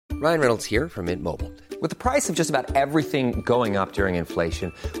Ryan Reynolds here from Mint Mobile. With the price of just about everything going up during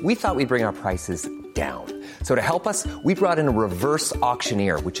inflation, we thought we'd bring our prices down. So to help us, we brought in a reverse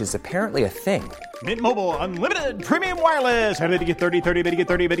auctioneer, which is apparently a thing. Mint Mobile Unlimited Premium Wireless. How to get 30, 30, bit to get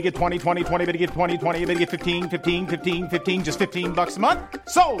 30, bit to get 20, 20, 20, bit to get 20, 20, bit to get 15, 15, 15, 15, just $15 a month?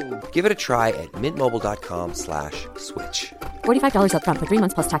 Sold! Give it a try at mintmobile.com/switch. $45 up front for 3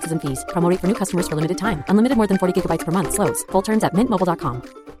 months plus taxes and fees. Promo rate for new customers for limited time. Unlimited more than 40 gigabytes per month. Slows full terms at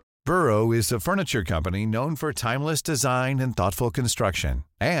mintmobile.com. Burrow is a furniture company known for timeless design and thoughtful construction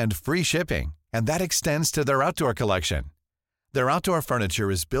and free shipping, and that extends to their outdoor collection. Their outdoor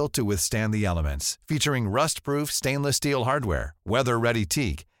furniture is built to withstand the elements, featuring rust-proof stainless steel hardware, weather-ready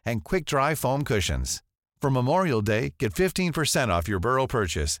teak, and quick-dry foam cushions. For Memorial Day, get 15% off your Burrow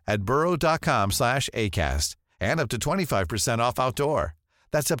purchase at burrow.com/ACAST and up to 25% off outdoor.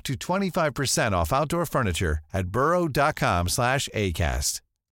 That's up to 25% off outdoor furniture at burrow.com/ACAST.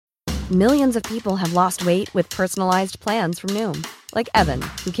 Millions of people have lost weight with personalized plans from Noom. Like Evan,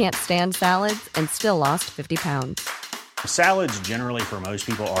 who can't stand salads and still lost 50 pounds. Salads generally for most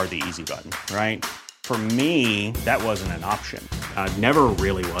people are the easy button, right? For me, that wasn't an option. I never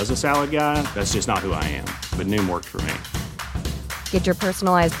really was a salad guy. That's just not who I am. But Noom worked for me. Get your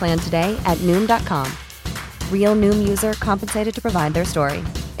personalized plan today at Noom.com. Real Noom user compensated to provide their story.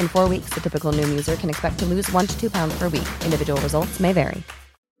 In 4 weeks, the typical Noom user can expect to lose 1 to 2 pounds per week. Individual results may vary.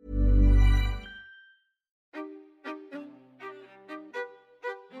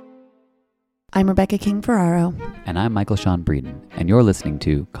 I'm Rebecca King Ferraro. And I'm Michael Sean Breeden, and you're listening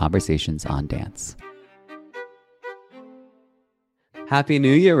to Conversations on Dance. Happy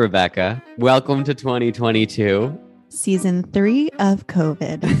New Year, Rebecca. Welcome to 2022. Season 3 of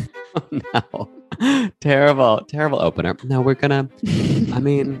COVID. Oh, no. Terrible opener. No, we're gonna, I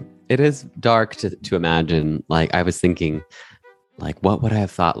mean, it is dark to imagine. Like, I was thinking, like, what would I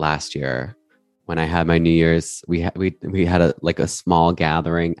have thought last year? When I had my New Year's, we had a small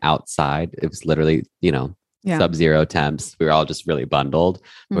gathering outside. It was literally, sub-zero temps. We were all just really bundled.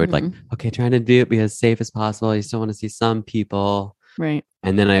 Mm-hmm. We were like, okay, trying to be as safe as possible. You still want to see some people. Right.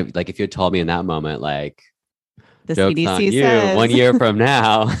 And then if you had told me in that moment, like, the joke's CDC on you, says 1 year from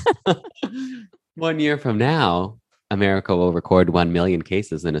now, 1 year from now, America will record 1 million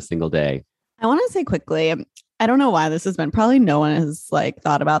cases in a single day. I want to say quickly, I don't know why this has been, probably no one has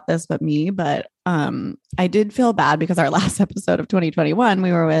thought about this but me, but I did feel bad because our last episode of 2021,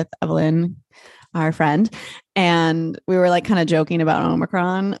 we were with Evelyn, our friend, and we were kind of joking about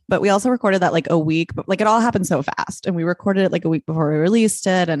Omicron, but we also recorded that a week, but it all happened so fast, and we recorded it a week before we released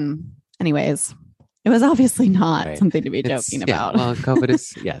it. And anyways, it was obviously not something to be joking about. Well, COVID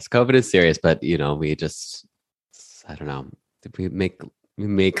is serious, but we just, I don't know, we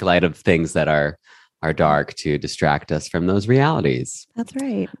make light of things that are dark to distract us from those realities. That's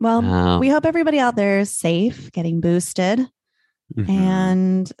right. Well, we hope everybody out there is safe, getting boosted. Mm-hmm.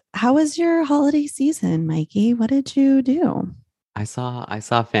 And how was your holiday season, Mikey? What did you do? I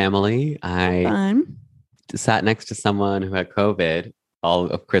saw family. I sat next to someone who had COVID all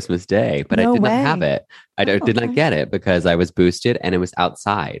of Christmas Day, but I did not have it. I did not get it because I was boosted and it was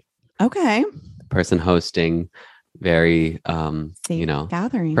outside. Okay. The person hosting very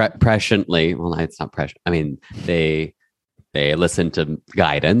gathering presciently. Well, it's not prescient. I mean, they listen to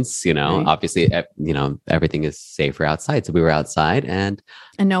guidance, right. Obviously, everything is safer outside. So we were outside and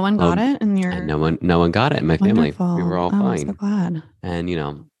no one got it and no one got it in my family. We were all fine. I'm so glad. And,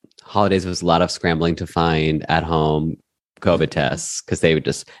 holidays was a lot of scrambling to find at home COVID tests because they would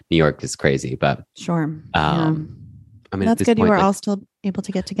New York is crazy, but sure. I mean, that's good. You were all still able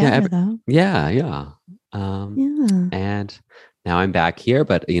to get together though. Yeah. And now I'm back here,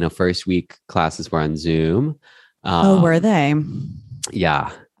 but first week classes were on Zoom. Were they?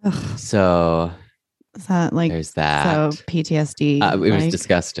 Yeah. Ugh. So is that there's that. So PTSD. It was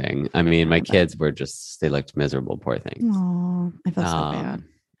disgusting. I mean, my kids were they looked miserable, poor things. Oh, I feel so bad.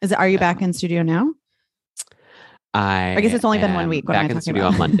 Are you back in studio now? I guess it's only been 1 week. What back in the studio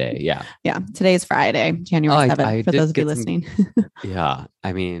on Monday. Yeah. Yeah. Today's Friday, January 7th, for those of you listening. Yeah.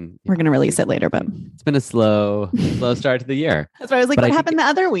 I mean, we're going to release it later, but it's been a slow start to the year. That's why I was like, what happened the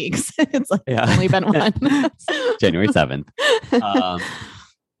other weeks? It's only been one. January 7th.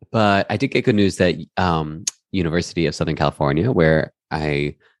 But I did get good news that University of Southern California, where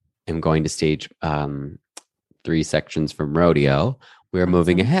I am going to stage 3 sections from Rodeo, we're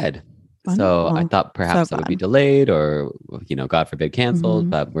moving ahead. Wonderful. So I thought perhaps that would be delayed or, God forbid, canceled,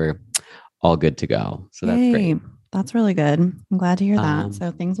 but we're all good to go. So that's great. That's really good. I'm glad to hear that.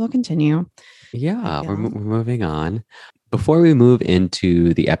 So things will continue. Yeah, we're moving on. Before we move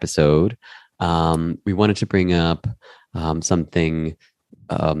into the episode, we wanted to bring up something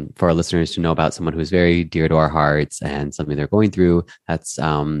for our listeners to know about someone who's very dear to our hearts and something they're going through, that's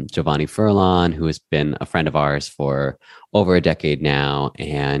Giovanni Furlan, who has been a friend of ours for over a decade now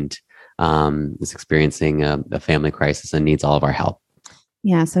and is experiencing a family crisis and needs all of our help.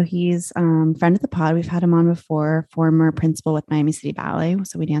 Yeah, so he's friend of the pod. We've had him on before, former principal with Miami City Ballet.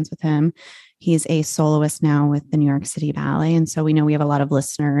 So we dance with him. He's a soloist now with the New York City Ballet. And so we know we have a lot of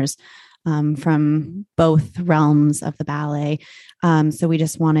listeners from both realms of the ballet. So we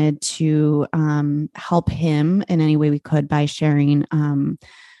just wanted to help him in any way we could by sharing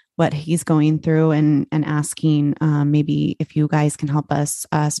what he's going through and asking maybe if you guys can help us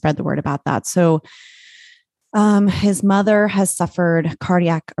spread the word about that. So his mother has suffered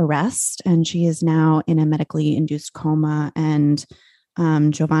cardiac arrest and she is now in a medically induced coma. And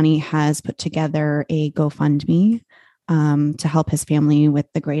Giovanni has put together a GoFundMe to help his family with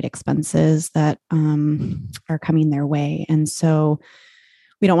the great expenses that are coming their way. And so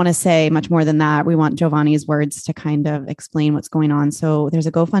we don't want to say much more than that. We want Giovanni's words to kind of explain what's going on. So there's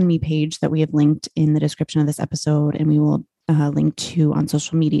a GoFundMe page that we have linked in the description of this episode, and we will link to on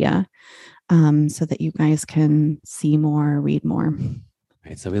social media so that you guys can see more, read more.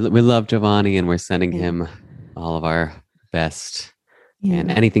 Right. So we love Giovanni and we're sending him all of our best. Yeah.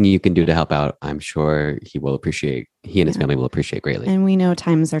 And anything you can do to help out, I'm sure he and his family will appreciate greatly. And we know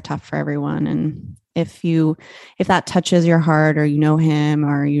times are tough for everyone. And if that touches your heart, or you know him,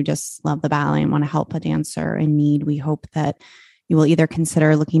 or you just love the ballet and want to help a dancer in need, we hope that you will either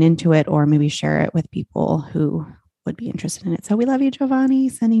consider looking into it or maybe share it with people who would be interested in it. So we love you, Giovanni,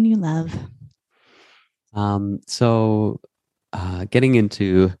 sending you love. Getting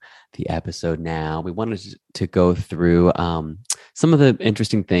into the episode now, we wanted to go through some of the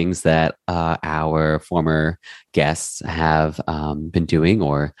interesting things that our former guests have been doing,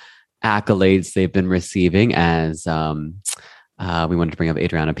 or accolades they've been receiving, as we wanted to bring up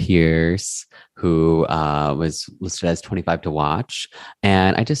Adriana Pierce, who was listed as 25 to watch.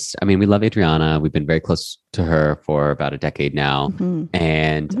 And we love Adriana. We've been very close to her for about a decade now. Mm-hmm.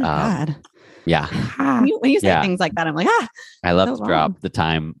 And God. Yeah. When you say things like that, I'm like, I love to drop the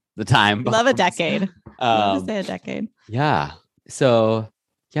time. Love a decade. Love to say a decade. Yeah. So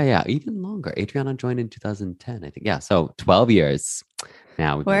even longer. Adriana joined in 2010, I think. Yeah. So 12 years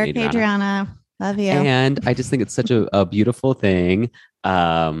now. Work, Adriana. Love you. And I just think it's such a beautiful thing.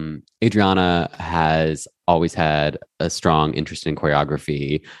 Adriana has always had a strong interest in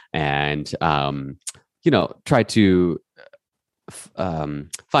choreography and, tried to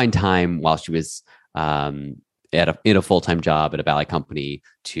find time while she was in a full-time job at a ballet company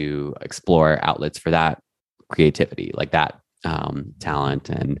to explore outlets for that creativity, like that talent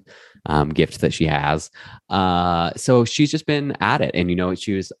and gift that she has. So she's just been at it. And,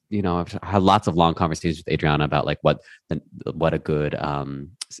 she was, I've had lots of long conversations with Adriana about like what a good,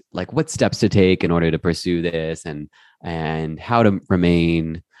 what steps to take in order to pursue this and how to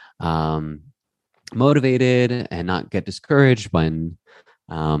remain motivated and not get discouraged when,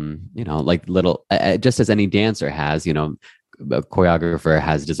 just as any dancer has, a choreographer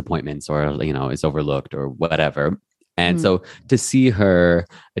has disappointments or, is overlooked or whatever. And so to see her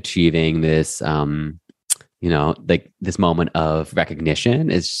achieving this, this moment of recognition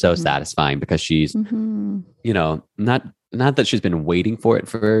is so satisfying because she's, not that she's been waiting for it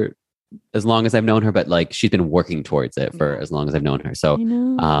for as long as I've known her, but like she's been working towards it for as long as I've known her. So,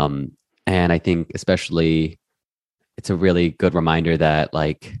 and I think especially it's a really good reminder that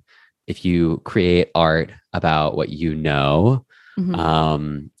like, if you create art about what you know,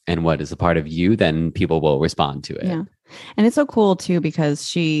 and what is a part of you, then people will respond to it. Yeah. And it's so cool too, because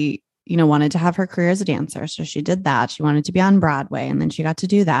she, wanted to have her career as a dancer. So she did that. She wanted to be on Broadway and then she got to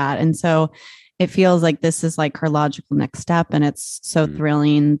do that. And so it feels like this is like her logical next step. And it's so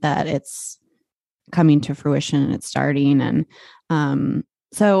thrilling that it's coming to fruition and it's starting. And,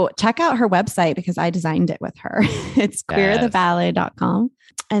 so check out her website because I designed it with her. It's queertheballet.com.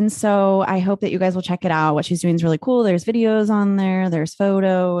 And so I hope that you guys will check it out. What she's doing is really cool. There's videos on there. There's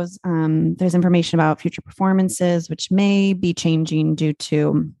photos. There's information about future performances, which may be changing due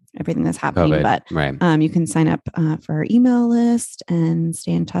to everything that's happening. COVID, but right. You can sign up for her email list and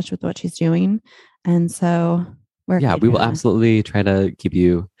stay in touch with what she's doing. And so we will absolutely try to keep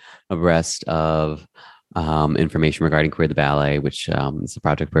you abreast of information regarding Queer the Ballet, which is a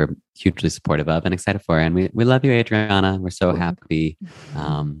project we're hugely supportive of and excited for. And we love you, Adriana. We're so happy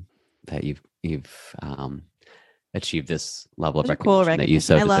that you've achieved this level of recognition that you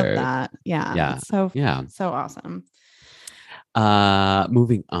so deserve. I love that. Yeah. So awesome.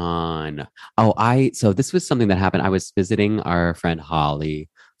 Moving on. So this was something that happened. I was visiting our friend Holly,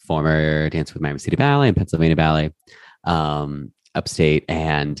 former dancer with Miami City Ballet and Pennsylvania Ballet. upstate,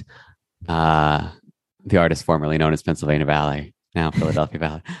 and the artist formerly known as Pennsylvania Ballet, now Philadelphia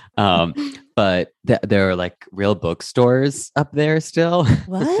Ballet. But there are like real bookstores up there still.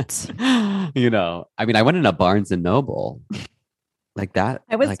 What? You know, I mean, I went in a Barnes and Noble like that.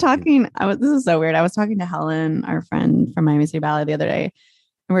 I was like, talking, this is so weird. I was talking to Helen, our friend from Miami City Ballet, the other day, and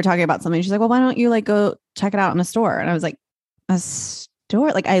we were talking about something. She's like, well, why don't you like go check it out in a store? And I was like, a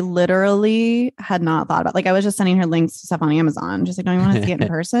store? Like, I literally had not thought about, like, I was just sending her links to stuff on Amazon. Just like, don't you want to see it in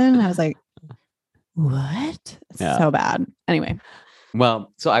person? And I was like, what? It's so bad. Anyway.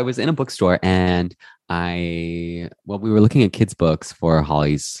 Well, so I was in a bookstore and we were looking at kids' books for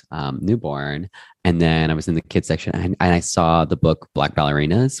Holly's newborn. And then I was in the kids section and I saw the book Black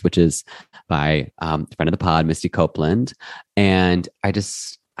Ballerinas, which is by a friend of the pod, Misty Copeland. And I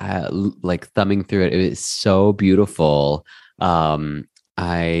just like thumbing through it. It was so beautiful.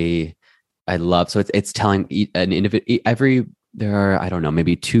 I love, so it's telling an individual, there are, I don't know,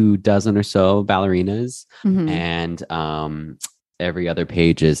 maybe 24 or so ballerinas, and every other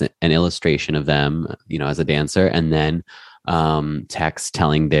page is an illustration of them, you know, as a dancer, and then text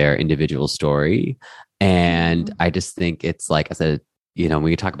telling their individual story. And I just think it's like, as a, you know,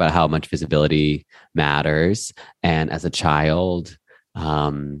 when you talk about how much visibility matters, and as a child,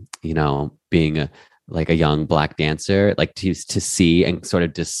 you know, being a young Black dancer, like to see and sort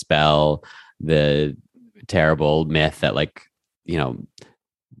of dispel the terrible myth that, like, you know,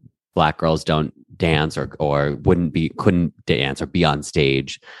 Black girls don't dance or couldn't dance or be on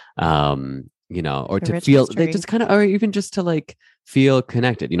stage, you know, or to feel history. They just kind of, or even just to like feel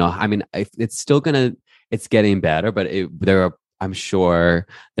connected, you know. I mean, it's getting better, but I'm sure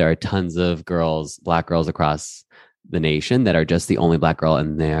there are tons of Black girls across the nation that are just the only Black girl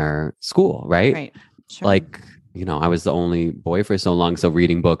in their school, right? Right. Sure. Like, you know, I was the only boy for so long. So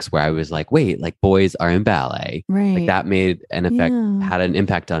reading books where I was like, wait, like boys are in ballet. Right. Like that made an effect, had an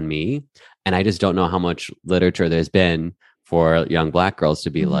impact on me. And I just don't know how much literature there's been for young Black girls to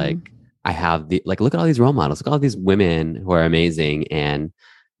be like, I have look at all these role models, look at all these women who are amazing and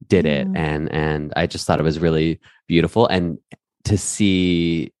did it. And I just thought it was really beautiful. And to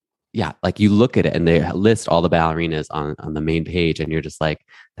see, like you look at it and they list all the ballerinas on the main page, and you're just like,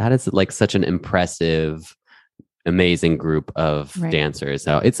 that is like such an impressive, amazing group of dancers.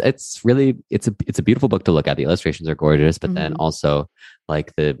 So it's really a beautiful book to look at. The illustrations are gorgeous, but then also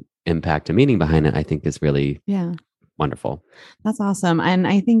like the impact and meaning behind it, I think, is really wonderful. That's awesome. And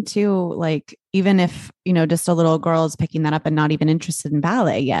I think too, like, even if, you know, just a little girl is picking that up and not even interested in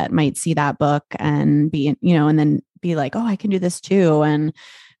ballet yet, might see that book and be, you know, and then be like, oh, I can do this too, and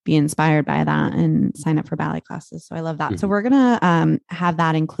be inspired by that and sign up for ballet classes. So I love that. So we're going to have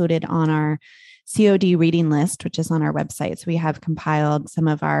that included on our COD reading list, which is on our website. So we have compiled some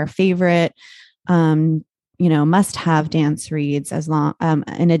of our favorite, you know, must-have dance reads,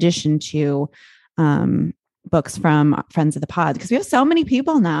 in addition to books from friends of the pod, because we have so many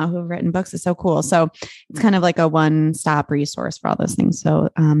people now who have written books. It's so cool. So it's kind of like a one-stop resource for all those things. So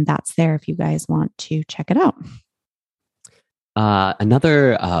that's there if you guys want to check it out.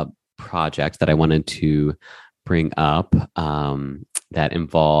 Another project that I wanted to bring up that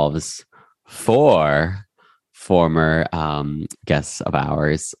involves 4 former guests of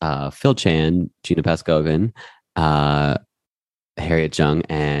ours, Phil Chan, Gina Pascoven, Harriet Jung,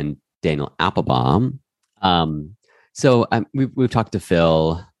 and Daniel Applebaum. So we've talked to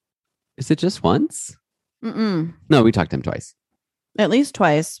Phil. Is it just once? No, we talked to him twice. At least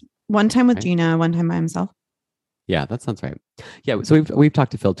twice. One time with Gina, one time by himself. Yeah, that sounds right. Yeah, so we've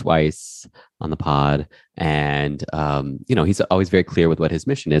talked to Phil twice on the pod, and you know, he's always very clear with what his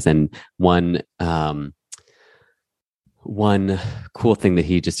mission is. And one cool thing that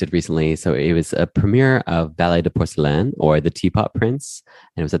he just did recently, so it was a premiere of Ballet de Porcelain, or The Teapot Prince,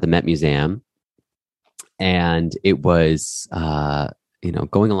 and it was at the Met Museum. And it was, you know,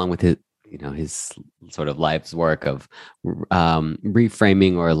 going along with his, you know, his sort of life's work of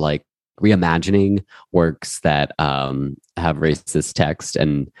reframing or like reimagining works that have racist text,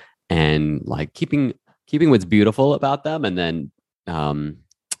 and like keeping what's beautiful about them, and then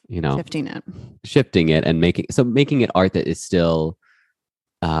you know, shifting it and making it art that is still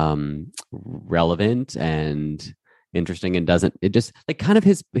relevant and interesting, and doesn't, it just like kind of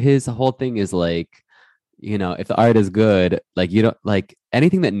his whole thing is like, you know, if the art is good, like you don't like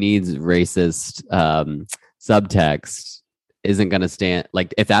anything that needs racist subtext isn't going to stand.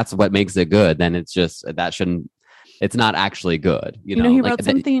 Like if that's what makes it good, then it's just, it's not actually good. You know, he like, wrote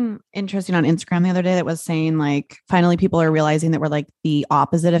something interesting on Instagram the other day that was saying like, finally people are realizing that we're like the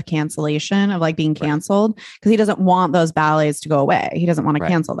opposite of cancellation, of like being canceled, because he doesn't want those ballets to go away. He doesn't want to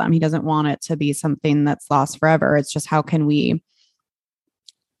cancel them. He doesn't want it to be something that's lost forever. It's just, how can we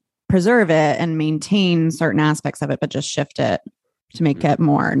preserve it and maintain certain aspects of it, but just shift it to make it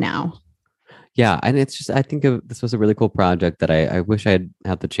more now. Yeah. And it's just, I think this was a really cool project that I wish I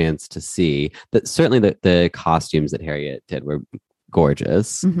had the chance to see. That certainly the costumes that Harriet did were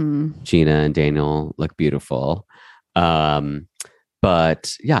gorgeous. Gina and Daniel look beautiful.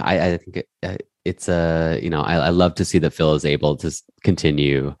 But yeah, I think it's I love to see that Phil is able to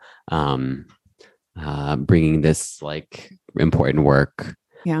continue bringing this like important work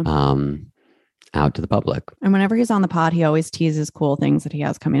out to the public. And whenever he's on the pod, he always teases cool things that he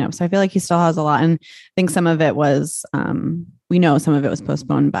has coming up. So I feel like he still has a lot. And I think some of it was, we know some of it was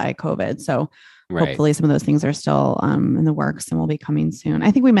postponed by COVID. So hopefully some of those things are still in the works and will be coming soon.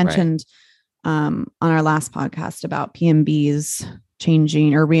 I think we mentioned on our last podcast about PMB's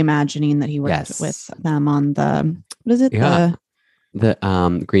changing or reimagining that he worked with them on the, what is it?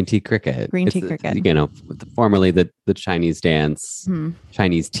 The Green Tea Cricket. Formerly the Chinese dance,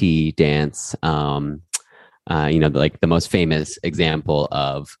 Chinese tea dance. Like the most famous example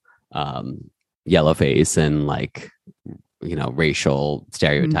of yellowface and like, racial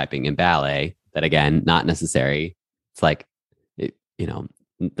stereotyping in ballet. That again, not necessary. It's like,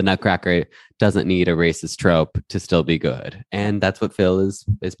 the Nutcracker doesn't need a racist trope to still be good, and that's what Phil is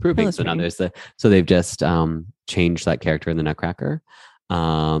proving. So now so they've just changed that character in the Nutcracker.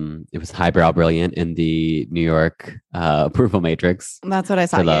 It was highbrow brilliant in the New York approval matrix. That's what I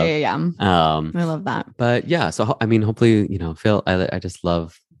saw. Yeah. I love that. But yeah, so I mean, hopefully, Phil. I just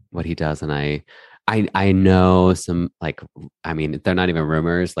love what he does, and I know some they're not even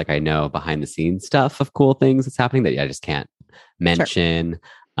rumors. Like I know behind the scenes stuff of cool things that's happening that I just can't mention.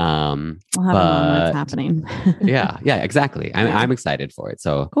 We'll have what's happening. yeah, exactly. I'm excited for it.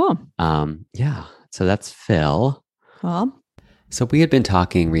 So cool. So that's Phil. Cool. So we had been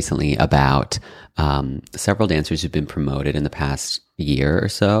talking recently about several dancers who've been promoted in the past year or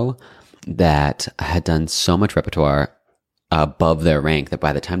so that had done so much repertoire above their rank that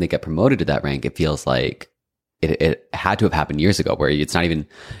by the time they get promoted to that rank, it feels like it had to have happened years ago, where it's not even,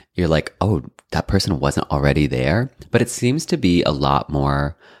 you're like, oh, that person wasn't already there. But it seems to be a lot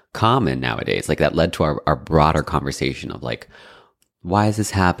more common nowadays. Like that led to our broader conversation of like, why is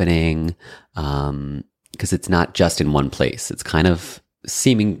this happening? Because it's not just in one place. It's kind of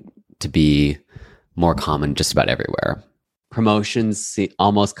seeming to be more common just about everywhere. Promotions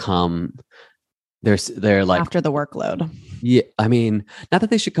almost come... They're like after the workload. Yeah, I mean, not that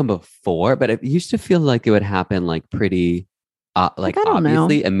they should come before, but it used to feel like it would happen like pretty,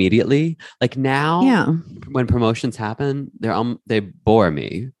 obviously immediately. Like now, when promotions happen, they bore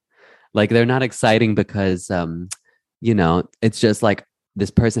me. Like they're not exciting because, it's just like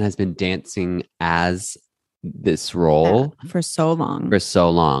this person has been dancing as this role for so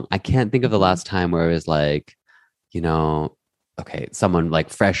long. I can't think of the last time where it was like, someone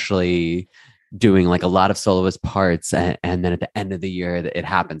like freshly doing like a lot of soloist parts and then at the end of the year it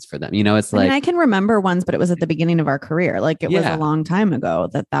happens for them. It's like, I can remember ones, but it was at the beginning of our career. Like it was a long time ago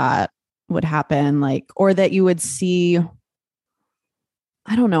that would happen, like, or that you would see,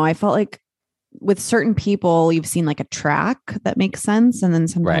 I don't know. I felt like with certain people, you've seen like a track that makes sense. And then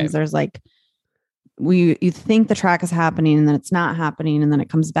sometimes there's like, you think the track is happening and then it's not happening. And then it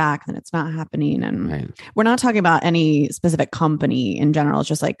comes back and then it's not happening. And we're not talking about any specific company in general. It's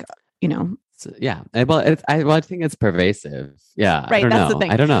just like, yeah. Well, I think it's pervasive. Yeah. Right. That's the thing.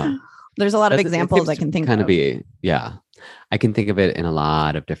 I don't know. There's a lot of examples I can think of. I can think of it in a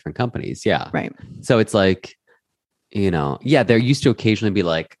lot of different companies. Yeah. Right. So it's like, there used to occasionally be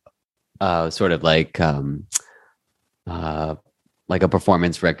like, sort of like a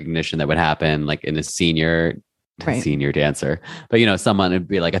performance recognition that would happen like in a senior dancer, but someone would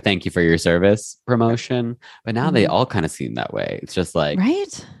be like a thank you for your service promotion. But now they all kind of seem that way. It's just like,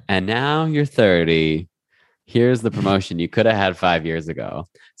 right. And now you're 30. Here's the promotion you could have had 5 years ago.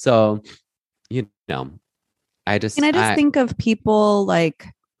 So, I just think of people like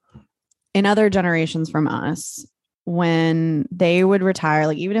in other generations from us, when they would retire,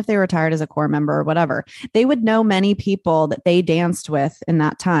 like even if they retired as a core member or whatever, they would know many people that they danced with in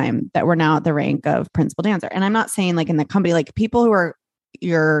that time that were now at the rank of principal dancer. And I'm not saying like in the company, like people who are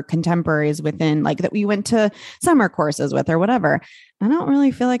your contemporaries within, like that we went to summer courses with or whatever. I don't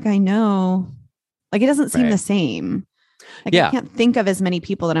really feel like I know, like it doesn't seem the same. Like I can't think of as many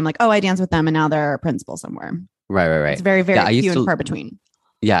people that I'm like, oh, I danced with them and now they're a principal somewhere. Right. It's very, very few and far between.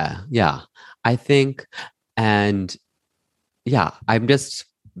 Yeah. I think... And I'm just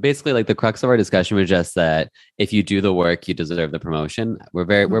basically like the crux of our discussion was just that if you do the work, you deserve the promotion.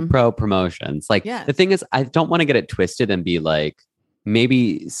 We're pro promotions. Like the thing is, I don't want to get it twisted and be like,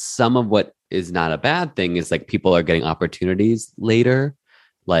 maybe some of what is not a bad thing is like people are getting opportunities later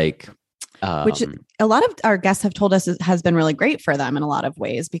Like, which a lot of our guests have told us has been really great for them in a lot of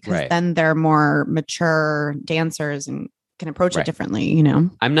ways, because then they're more mature dancers and can approach it differently, you know?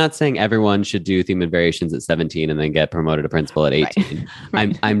 I'm not saying everyone should do theme and variations at 17 and then get promoted to principal at 18.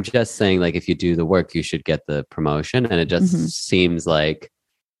 I'm just saying, like, if you do the work, you should get the promotion. And it just seems like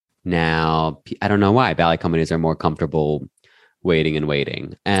now, I don't know why ballet companies are more comfortable waiting.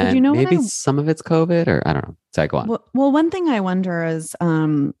 And maybe some of it's COVID, or I don't know. Sorry, go on. Well, one thing I wonder is,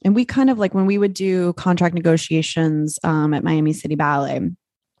 and we kind of like when we would do contract negotiations at Miami City Ballet,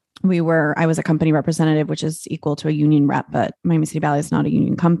 I was a company representative, which is equal to a union rep, but Miami City Ballet is not a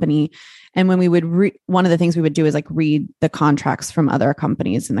union company. And when we would one of the things we would do is like read the contracts from other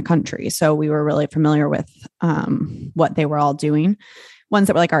companies in the country. So we were really familiar with what they were all doing. Ones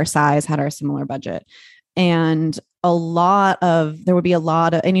that were like our size had our similar budget. And there would be a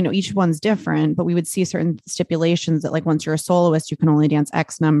lot of, and you know, each one's different, but we would see certain stipulations that like, once you're a soloist, you can only dance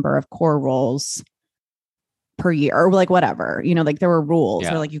X number of core roles per year, or like whatever, you know, like there were rules,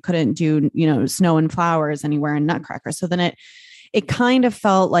 or like you couldn't do, you know, Snow and Flowers anywhere in Nutcracker. So then it kind of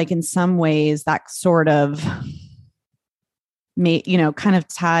felt like in some ways that sort of made, you know, kind of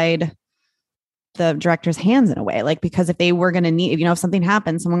tied the director's hands in a way, like, because if they were going to need, you know, if something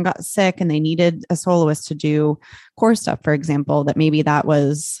happened, someone got sick and they needed a soloist to do core stuff, for example, that maybe that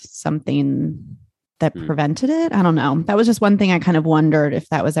was something that prevented it. I don't know. That was just one thing I kind of wondered if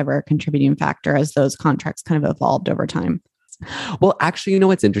that was ever a contributing factor as those contracts kind of evolved over time. Well, actually, you know,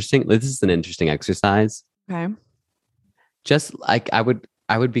 what's interesting? This is an interesting exercise. Okay. Just like I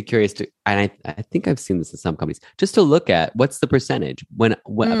would be curious to, and I think I've seen this in some companies, just to look at what's the percentage when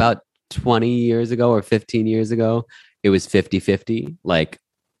about 20 years ago or 15 years ago, it was 50-50, like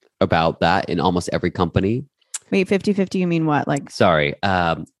about that in almost every company. Wait, 50-50, you mean what? Like, sorry,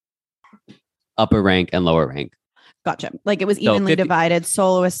 upper rank and lower rank. Gotcha. Like it was evenly divided,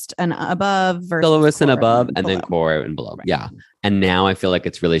 soloist and above versus soloist and above, and then core and below. Right. Yeah. And now I feel like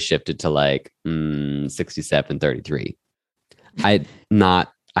it's really shifted to like 67-33. I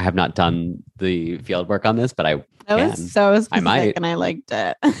have not done the field work on this, but I was so specific, I might, and I liked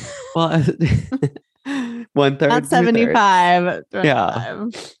it. Well, 1/3, not 75. 25. Yeah,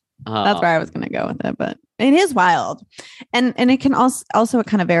 that's where I was going to go with it, but it is wild, and it can also it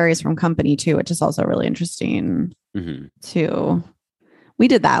kind of varies from company too, which is also really interesting too. We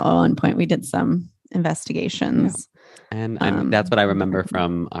did that at one point. We did some investigations, and that's what I remember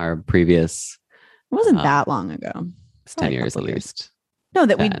from our previous. It wasn't that long ago. It's 10 years at least.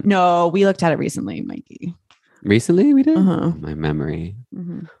 No, we looked at it recently, Mikey. Recently we did? My memory.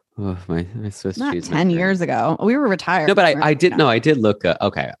 Oh, my Swiss not cheese. 10 years ago. We were retired. No, but I did. No, I did look.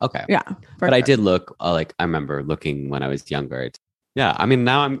 Okay. Yeah. But I did look like I remember looking when I was younger. Yeah. I mean,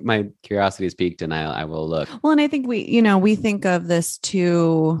 now my curiosity is piqued and I will look. Well, and I think we think of this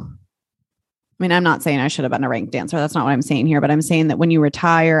too. I mean, I'm not saying I should have been a ranked dancer. That's not what I'm saying here. But I'm saying that when you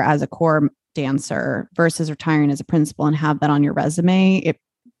retire as a core dancer versus retiring as a principal and have that on your resume, it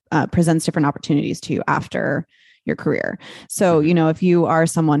presents different opportunities to you after your career. So, you know, if you are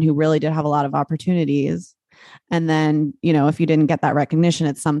someone who really did have a lot of opportunities, and then, you know, if you didn't get that recognition,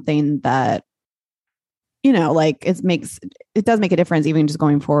 it's something that, you know, like it does make a difference even just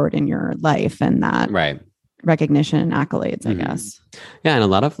going forward in your life, and that recognition and accolades, I guess. Yeah. And a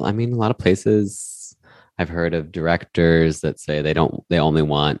lot of places I've heard of directors that say they only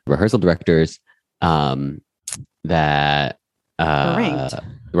want rehearsal directors that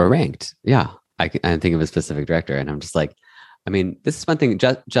were ranked. Yeah. I think of a specific director, and I'm just like, I mean, this is one thing.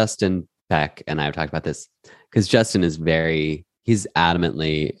 Justin Peck and I have talked about this because Justin is he's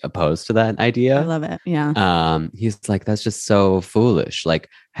adamantly opposed to that idea. I love it. Yeah. He's like, that's just so foolish. Like,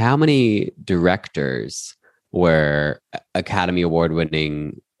 how many directors were Academy Award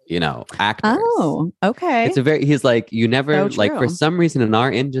winning, you know, actors? Oh, okay. He's like, you never, like, for some reason in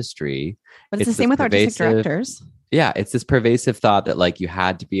our industry, but it's the same with artistic directors. Yeah, it's this pervasive thought that like you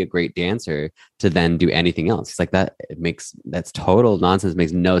had to be a great dancer to then do anything else. It's like that's total nonsense. It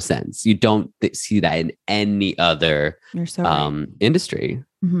makes no sense. You don't see that in any other industry.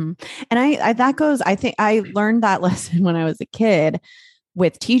 Mm-hmm. And I think I learned that lesson when I was a kid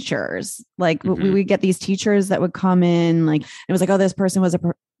with teachers. Like we would get these teachers that would come in, like it was like, oh, this person was a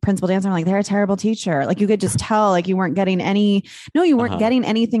principal dancer. I'm like, they're a terrible teacher. Like you could just tell, like you weren't getting getting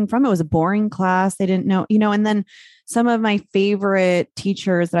anything from it. It was a boring class. They didn't know, you know, and then some of my favorite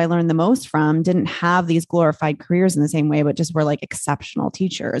teachers that I learned the most from didn't have these glorified careers in the same way, but just were like exceptional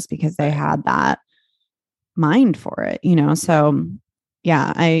teachers because they had that mind for it, you know? So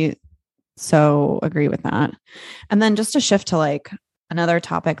yeah, I so agree with that. And then just to shift to like another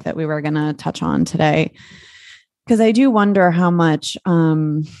topic that we were going to touch on today, because I do wonder how much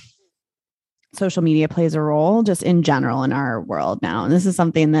social media plays a role just in general in our world now. And this is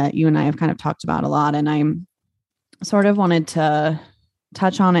something that you and I have kind of talked about a lot. And I'm sort of wanted to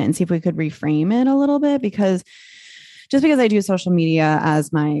touch on it and see if we could reframe it a little bit, because I do social media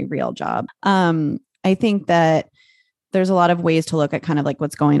as my real job. I think that there's a lot of ways to look at kind of like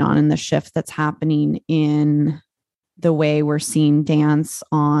what's going on in the shift that's happening in the way we're seeing dance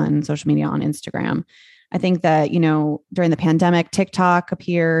on social media, on Instagram. I think that, during the pandemic, TikTok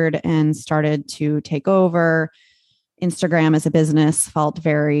appeared and started to take over. Instagram as a business felt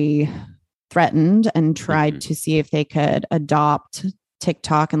very threatened and tried to see if they could adopt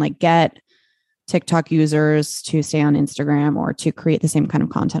TikTok and like get TikTok users to stay on Instagram or to create the same kind of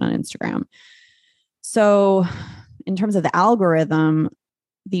content on Instagram. So in terms of the algorithm,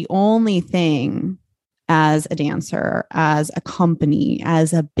 the only thing as a dancer, as a company,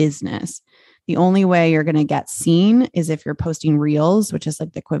 as a business, the only way you're going to get seen is if you're posting reels, which is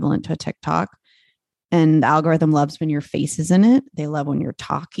like the equivalent to a TikTok. And the algorithm loves when your face is in it. They love when you're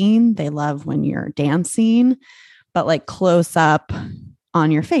talking. They love when you're dancing, but like close up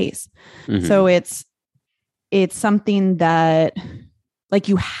on your face. Mm-hmm. So it's something that like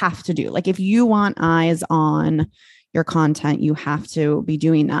you have to do. Like if you want eyes on your content, you have to be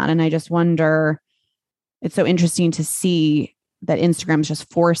doing that. And I just wonder, it's so interesting to see that Instagram is just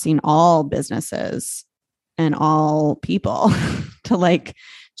forcing all businesses and all people to like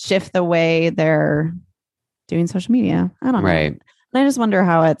shift the way they're doing social media. I don't know. Right. And I just wonder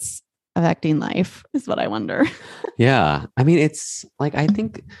how it's affecting life is what I wonder. Yeah. I mean, it's like, I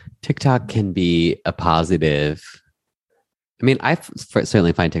think TikTok can be a positive. I mean, I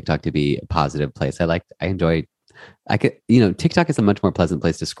certainly find TikTok to be a positive place. TikTok is a much more pleasant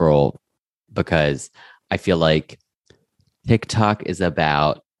place to scroll because I feel like TikTok is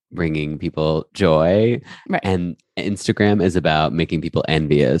about bringing people joy, right, and Instagram is about making people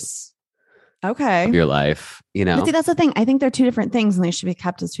envious. Okay. Of your life, But see, that's the thing. I think they're two different things and they should be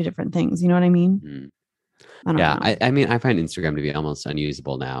kept as two different things. You know what I mean? Mm. I don't know. I mean, I find Instagram to be almost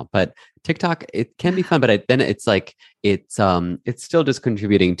unusable now, but TikTok, it can be fun, but then it's like, it's still just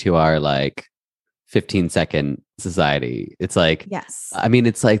contributing to our like 15-second society. It's like, yes. I mean,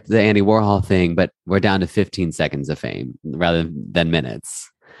 it's like the Andy Warhol thing, but we're down to 15 seconds of fame rather than minutes.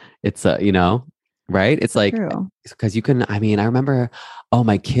 It's, right? It's like, because you can, I mean, I remember,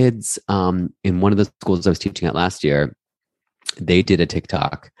 my kids, in one of the schools I was teaching at last year, they did a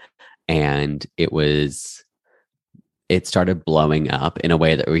TikTok and it started blowing up in a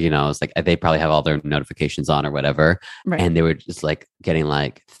way that, it's like they probably have all their notifications on or whatever. Right. And they were just like getting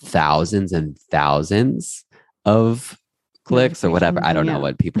like thousands and thousands of clicks or whatever. I don't know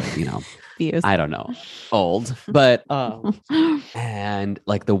what people, views. I don't know. Old. But, and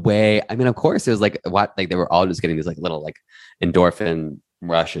like the way, I mean, of course it was like they were all just getting these like little like endorphin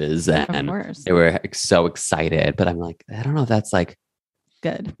rushes and they were like, so excited. But I'm like, I don't know if that's like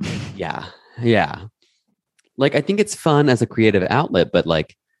good. Yeah. Yeah. Like, I think it's fun as a creative outlet, but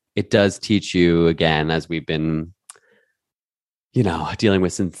like it does teach you, again, as we've been, dealing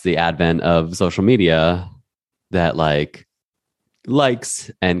with since the advent of social media, that like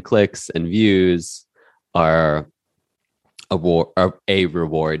likes and clicks and views are a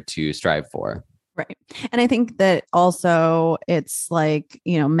reward to strive for. Right. And I think that also it's like,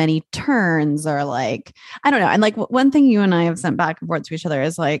 many turns are like, I don't know. And like one thing you and I have sent back and forth to each other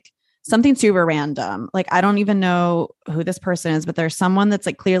is like, something super random. Like, I don't even know who this person is, but there's someone that's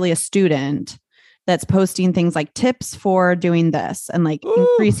like clearly a student that's posting things like tips for doing this and like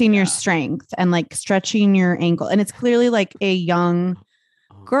increasing your strength and like stretching your ankle. And it's clearly like a young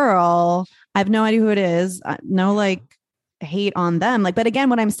girl. I have no idea who it is. No, like hate on them. Like, but again,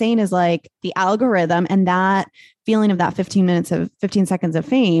 what I'm saying is like the algorithm and that feeling of that 15 seconds of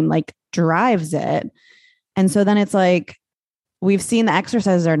fame, like drives it. And so then it's like, we've seen the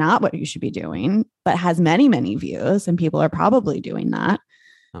exercises are not what you should be doing, but has many, many views, and people are probably doing that.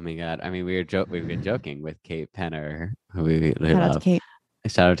 Oh my God. I mean, we've been joking with Kate Penner, who we really Shout love. out to Kate.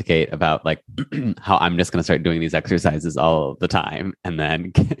 Shout out to Kate about like how I'm just going to start doing these exercises all the time. And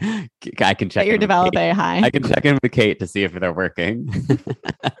then I can check. You're developing high. I can check in with Kate to see if they're working.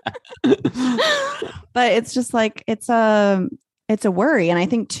 But it's just like, it's a worry. And I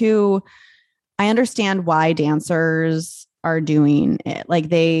think too, I understand why dancers are doing it. Like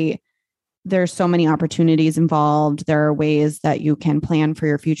there's so many opportunities involved. There are ways that you can plan for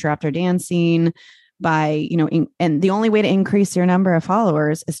your future after dancing by, and the only way to increase your number of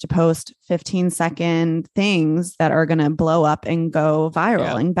followers is to post 15-second things that are going to blow up and go viral.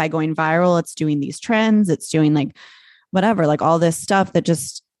 Yeah. And by going viral, it's doing these trends. It's doing like whatever, like all this stuff that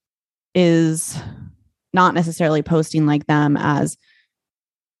just is not necessarily posting like them as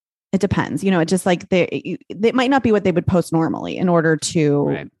it depends, it just like they might not be what they would post normally in order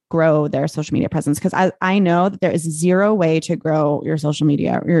to grow their social media presence. Cause I know that there is zero way to grow your social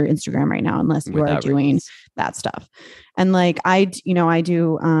media or your Instagram right now, unless you are doing that stuff. And like, I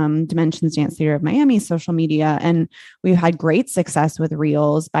do Dimensions Dance Theater of Miami social media, and we've had great success with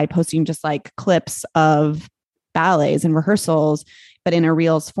Reels by posting just like clips of ballets and rehearsals, but in a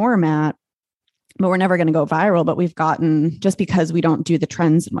Reels format. But we're never going to go viral, but we've gotten, just because we don't do the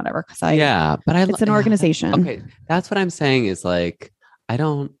trends and whatever. Cause it's an organization. Okay. That's what I'm saying is like, I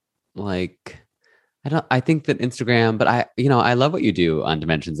think that Instagram, but I love what you do on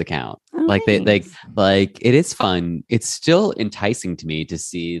Dimensions account. Oh, like thanks. it is fun. It's still enticing to me to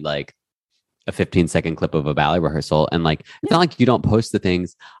see like a 15-second clip of a ballet rehearsal. And like, it's not like you don't post the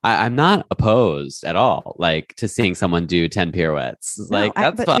things. I'm not opposed at all, like to seeing someone do 10 pirouettes. Like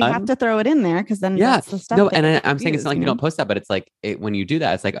that's fun. You have to throw it in there because then that's the stuff. No, and I'm saying it's not like you don't post that, but it's like when you do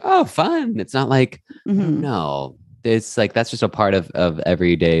that, it's like, oh, fun. It's not like, no, it's like, that's just a part of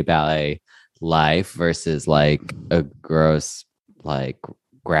everyday ballet life versus like a gross, like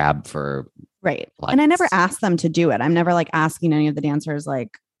grab for. Right. Likes. And I never asked them to do it. I'm never like asking any of the dancers,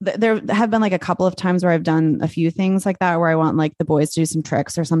 like, there have been like a couple of times where I've done a few things like that, where I want like the boys to do some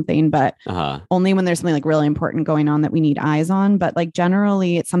tricks or something, but only when there's something like really important going on that we need eyes on. But like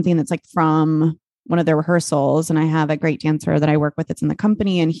generally it's something that's like from one of their rehearsals. And I have a great dancer that I work with that's in the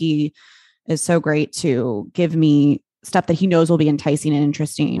company, and he is so great to give me stuff that he knows will be enticing and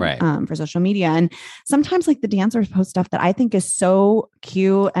interesting for social media. And sometimes like the dancers post stuff that I think is so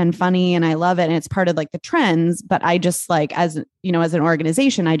cute and funny, and I love it, and it's part of like the trends. But I just like, as an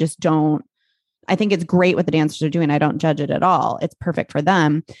organization, I think it's great what the dancers are doing. I don't judge it at all. It's perfect for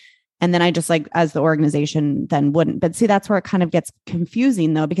them. And then I just like, as the organization then wouldn't. But see, that's where it kind of gets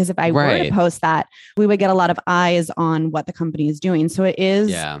confusing though, because if I were to post that, we would get a lot of eyes on what the company is doing. So it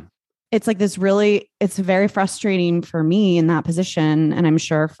is, it's like this it's very frustrating for me in that position. And I'm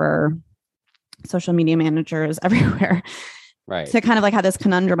sure for social media managers everywhere, to kind of like have this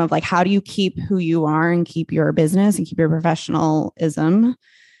conundrum of like, how do you keep who you are and keep your business and keep your professionalism,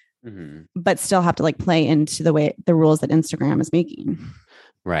 but still have to like play into the rules that Instagram is making.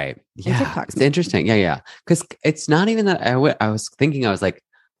 Right. Yeah. It's interesting. Yeah. Cause it's not even that I was thinking, I was like,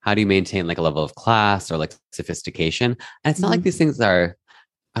 how do you maintain like a level of class or like sophistication? And it's not like these things are,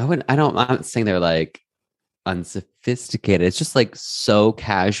 I'm not saying they're like unsophisticated. It's just like so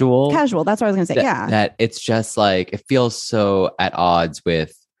casual. That's what I was going to say. That it's just like, it feels so at odds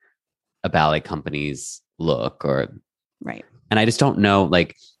with a ballet company's look right. And I just don't know,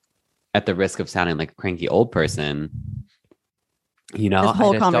 like, at the risk of sounding like a cranky old person, this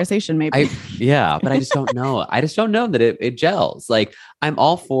whole conversation maybe. But I just don't know. I just don't know that it gels. Like, I'm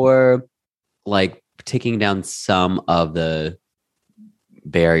all for like taking down some of the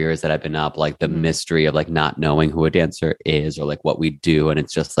barriers that have been up, like the mystery of like not knowing who a dancer is or like what we do, and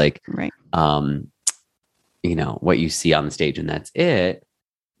it's just like what you see on the stage and that's it.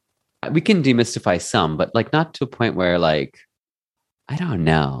 We can demystify some, but like not to a point where like, I don't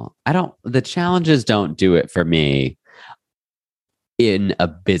know, the challenges don't do it for me in a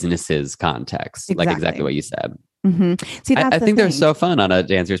business's context. Like exactly what you said. See, I think they're so fun on a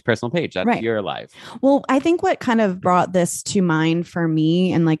dancer's personal page. That's your life. Well, I think what kind of brought this to mind for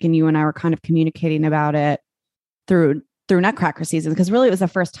me, and like, and you and I were kind of communicating about it through Nutcracker season, because really it was the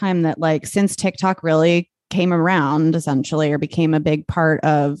first time that like, since TikTok really came around essentially, or became a big part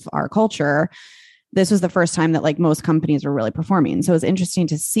of our culture, this was the first time that like most companies were really performing. So it was interesting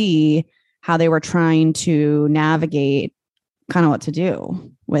to see how they were trying to navigate kind of what to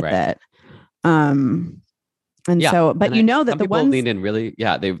do with it. But that the ones leaned in really,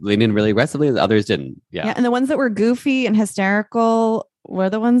 they leaned in really aggressively, and others didn't. Yeah. And the ones that were goofy and hysterical were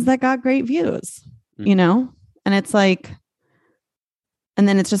the ones that got great views, and it's like, and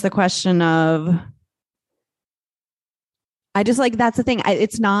then it's just the question of, I just like, that's the thing.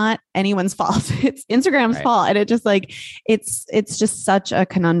 It's not anyone's fault. It's Instagram's fault. And it just like, it's just such a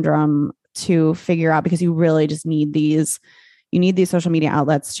conundrum to figure out, because you really just need these social media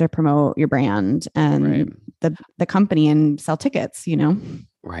outlets to promote your brand and the company and sell tickets,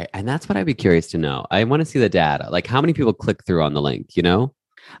 Right. And that's what I'd be curious to know. I want to see the data. Like, how many people click through on the link,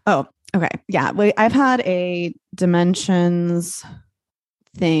 Oh, okay. Yeah. I've had a Dimensions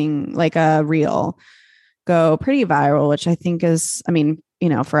thing, like a reel, go pretty viral, which I think is,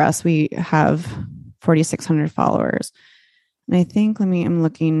 for us, we have 4,600 followers. And I think, I'm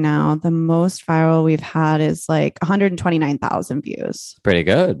looking now, the most viral we've had is like 129,000 views. Pretty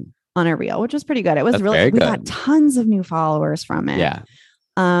good. On a reel, which was pretty good. It was we got tons of new followers from it. Yeah.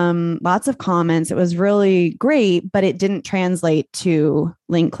 lots of comments. It was really great, but it didn't translate to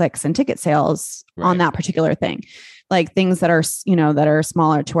link clicks and ticket sales on that particular thing. Like things that are, that are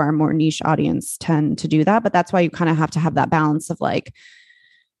smaller to our more niche audience tend to do that. But that's why you kind of have to have that balance of like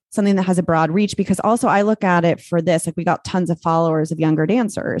something that has a broad reach, because also I look at it for this, like we got tons of followers of younger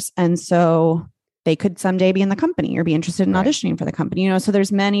dancers. And so they could someday be in the company or be interested in auditioning for the company, so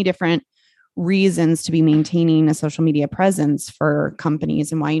there's many different reasons to be maintaining a social media presence for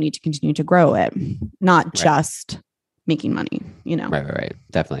companies and why you need to continue to grow it, not just making money, Right.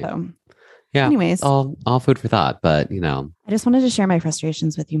 Definitely. So, yeah. Anyways, all food for thought, but I just wanted to share my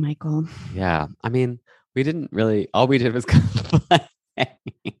frustrations with you, Michael. Yeah. I mean, we didn't really, all we did was complain.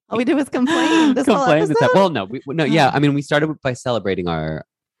 All we did was complain. Well, no. Yeah. I mean, we started by celebrating our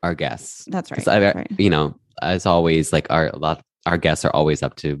guests. That's right. Right. As always, like our guests are always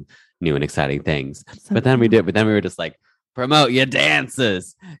up to new and exciting things. But then we were just like, promote your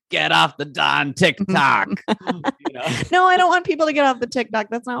dances, get off the darn TikTok. No, I don't want people to get off the TikTok.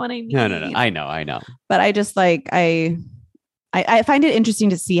 That's not what I mean. No. I know. But I just like, I find it interesting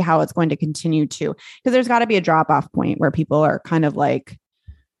to see how it's going to continue to, because there's got to be a drop off point where people are kind of like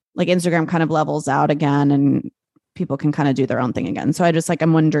Instagram kind of levels out again and people can kind of do their own thing again. So I just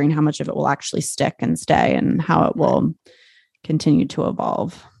I'm wondering how much of it will actually stick and stay and how it will continue to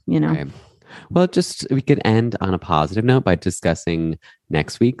evolve, Right. Well, we could end on a positive note by discussing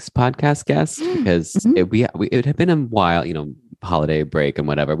next week's podcast guest, because it had been a while, holiday break and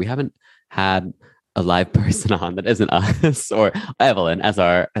whatever. We haven't had a live person on that isn't us or Evelyn as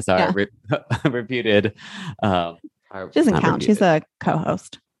our reputed. She doesn't count. She's a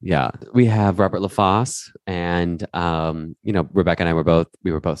co-host. Yeah, we have Robert LaFosse, and Rebecca and I were both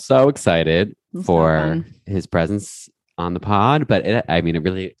so excited for his presence on the pod, but it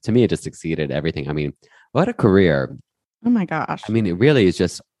really, to me, it just exceeded everything. I mean, what a career. Oh my gosh. I mean, it really is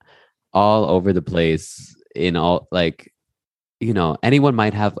just all over the place in all, anyone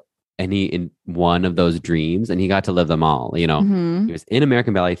might have in one of those dreams, and he got to live them all. He was in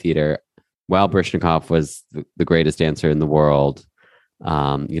American Ballet Theater while Baryshnikov was the greatest dancer in the world,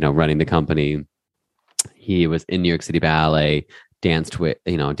 running the company. He was in New York City Ballet, danced with,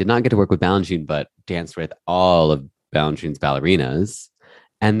 did not get to work with Balanchine, but danced with all of Balanchine's ballerinas,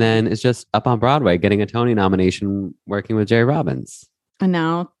 and then is just up on Broadway getting a Tony nomination working with Jerry Robbins. And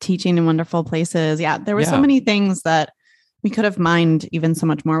now teaching in wonderful places. Yeah, there were so many things that we could have mined even so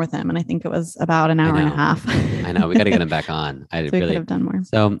much more with him. And I think it was about an hour and a half. I know. We got to get him back on. We could have done more.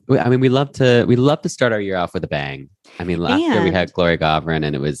 So, we love to start our year off with a bang. I mean, last year we had Gloria Govern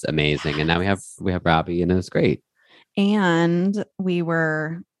and it was amazing. And now we have Robbie and it was great. And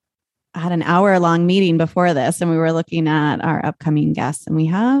I had an hour-long meeting before this, and we were looking at our upcoming guests, and we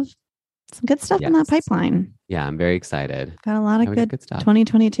have some good stuff in that pipeline. Yeah, I'm very excited. Got a lot of good stuff.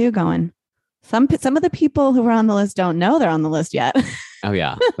 2022 going. Some of the people who were on the list don't know they're on the list yet. Oh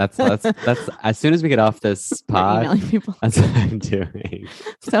yeah, that's as soon as we get off this pod, emailing people. That's what I'm doing.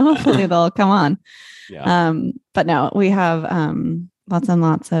 So hopefully they'll come on. Yeah. But no, we have lots and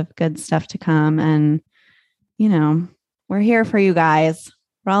lots of good stuff to come, and we're here for you guys.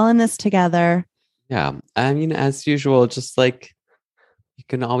 We're all in this together. Yeah. I mean, as usual, just like you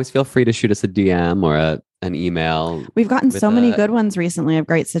can always feel free to shoot us a DM or an email. We've gotten so many good ones recently of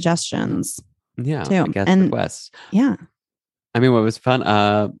great suggestions. Yeah. Too. And requests. Yeah. I mean, what was fun,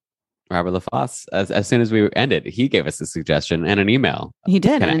 Robert LaFosse, as soon as we ended, he gave us a suggestion and an email. He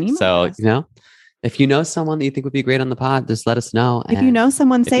did. And an email. So, if you know someone that you think would be great on the pod, just let us know. If you know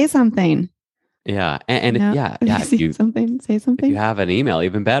someone, say something. Yeah. And if you say something. If you have an email,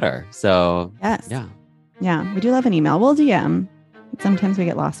 even better. So yes. Yeah. Yeah. We do love an email. We'll DM. Sometimes we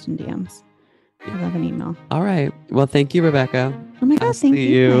get lost in DMs. We love an email. All right. Well, thank you, Rebecca. Oh my God. Thank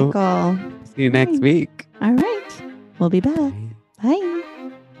you, Michael. See you next week. All right. We'll be back. Bye.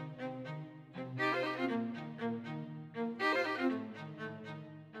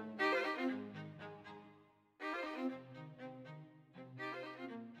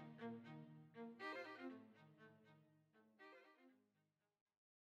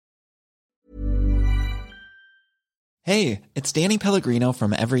 Hey, it's Danny Pellegrino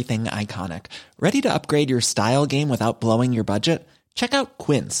from Everything Iconic. Ready to upgrade your style game without blowing your budget? Check out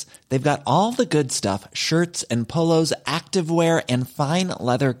Quince. They've got all the good stuff, shirts and polos, activewear, and fine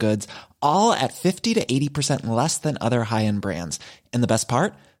leather goods, all at 50 to 80% less than other high-end brands. And the best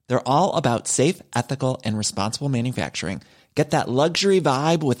part? They're all about safe, ethical, and responsible manufacturing. Get that luxury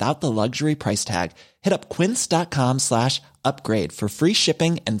vibe without the luxury price tag. Hit up quince.com/upgrade for free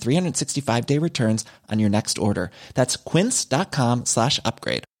shipping and 365-day returns on your next order. That's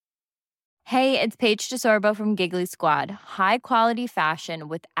quince.com/upgrade. Hey, it's Paige DeSorbo from Giggly Squad. High quality fashion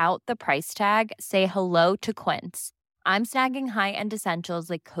without the price tag. Say hello to Quince. I'm snagging high-end essentials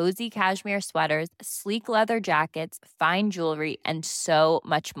like cozy cashmere sweaters, sleek leather jackets, fine jewelry, and so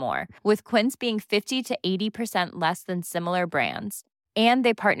much more. With Quince being 50 to 80% less than similar brands. And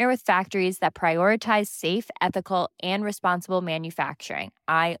they partner with factories that prioritize safe, ethical, and responsible manufacturing.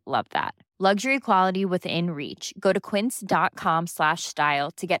 I love that. Luxury quality within reach. Go to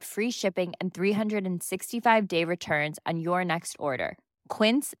quince.com/style to get free shipping and 365-day returns on your next order.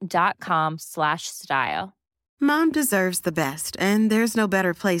 Quince.com/style. Mom deserves the best, and there's no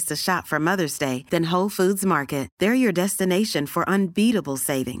better place to shop for Mother's Day than Whole Foods Market. They're your destination for unbeatable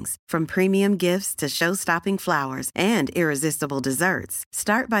savings, from premium gifts to show-stopping flowers and irresistible desserts.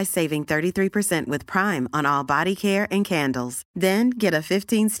 Start by saving 33% with Prime on all body care and candles. Then get a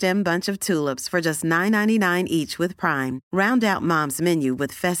 15-stem bunch of tulips for just $9.99 each with Prime. Round out Mom's menu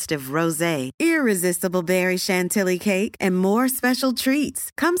with festive rosé, irresistible berry chantilly cake, and more special treats.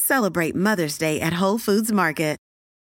 Come celebrate Mother's Day at Whole Foods Market.